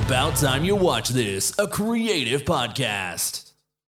It's About Time You Watch This, a creative podcast.